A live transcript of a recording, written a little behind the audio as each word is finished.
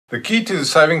The key to the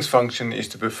savings function is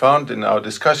to be found in our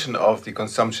discussion of the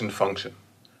consumption function.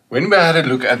 When we had a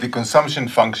look at the consumption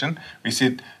function, we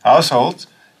said households,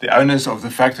 the owners of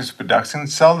the factors of production,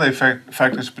 sell their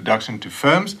factors of production to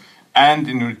firms, and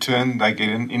in return they get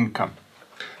an income.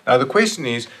 Now the question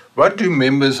is, what do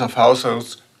members of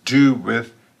households do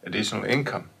with additional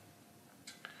income?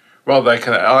 Well, they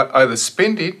can either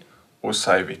spend it or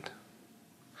save it.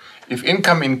 If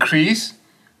income increase,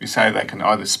 we say they can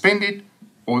either spend it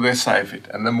or they save it.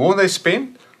 And the more they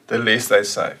spend, the less they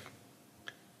save.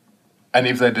 And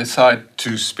if they decide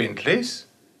to spend less,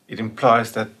 it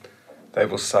implies that they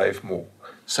will save more.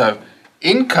 So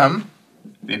income,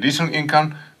 the additional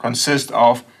income, consists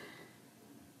of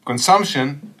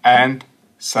consumption and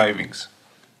savings.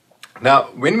 Now,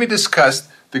 when we discussed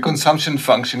the consumption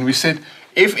function, we said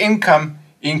if income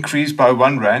increased by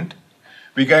R1,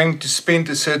 we're going to spend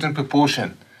a certain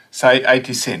proportion, say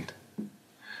 80 cents.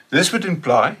 This would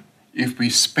imply if we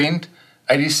spend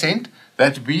 80 cents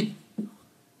that we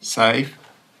save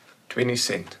 20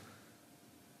 cents.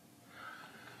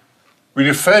 We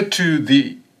refer to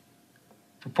the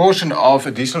proportion of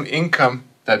additional income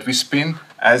that we spend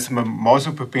as the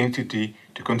marginal propensity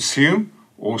to consume,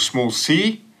 or small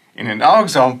c, and in our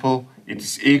example it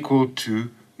is equal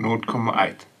to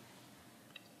 0.8.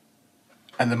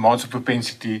 And the marginal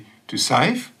propensity to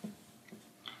save?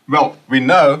 Well, we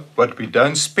know what we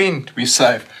don't spend, we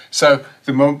save. So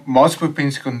the marginal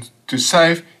propensity to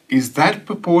save is that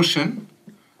proportion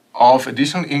of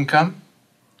additional income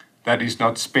that is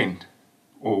not spent,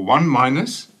 or 1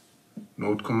 minus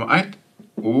 0.8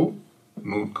 or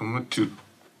 0.2.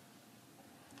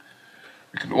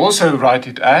 We can also write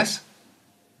it as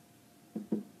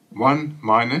 1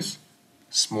 minus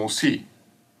small c.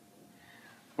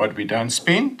 What we don't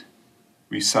spend,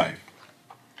 we save.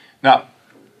 Now,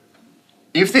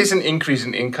 if there's an increase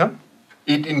in income,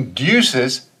 it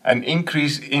induces an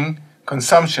increase in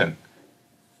consumption.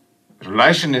 The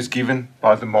relation is given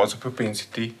by the marginal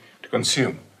propensity to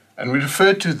consume. And we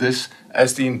refer to this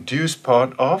as the induced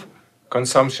part of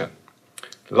consumption.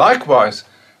 Likewise,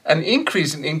 an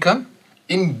increase in income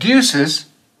induces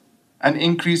an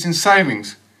increase in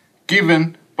savings,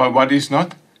 given by what is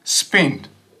not spent.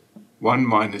 1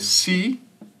 minus c,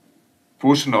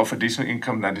 portion of additional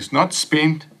income that is not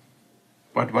spent,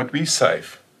 but what we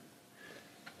save.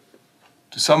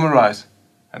 To summarize,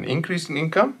 an increase in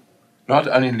income not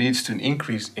only leads to an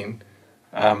increase in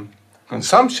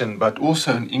consumption, but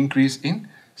also an increase in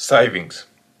savings.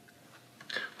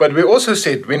 But we also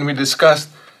said, when we discussed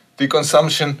the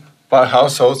consumption by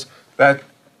households, that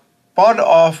part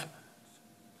of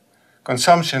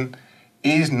consumption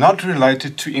is not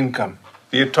related to income,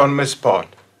 the autonomous part.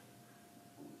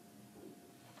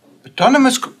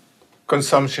 Autonomous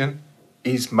consumption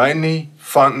is mainly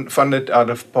funded out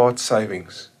of part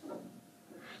savings.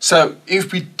 So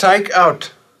if we take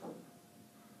out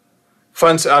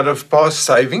funds out of past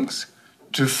savings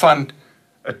to fund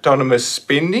autonomous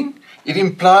spending, it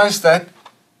implies that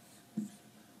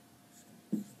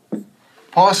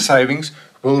past savings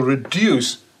will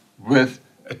reduce with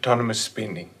autonomous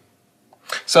spending.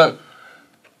 So,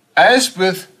 as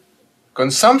with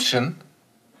consumption,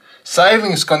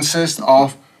 savings consist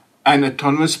of an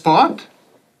autonomous part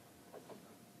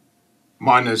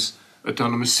minus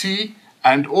autonomous c,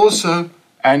 and also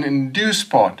an induced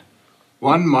part,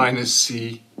 1 minus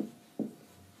c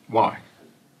y.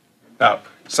 Now,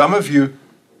 some of you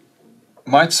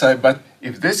might say, but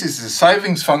if this is the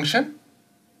savings function,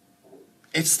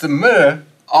 it's the mirror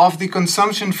of the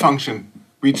consumption function,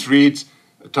 which reads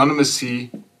autonomous c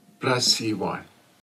plus cy.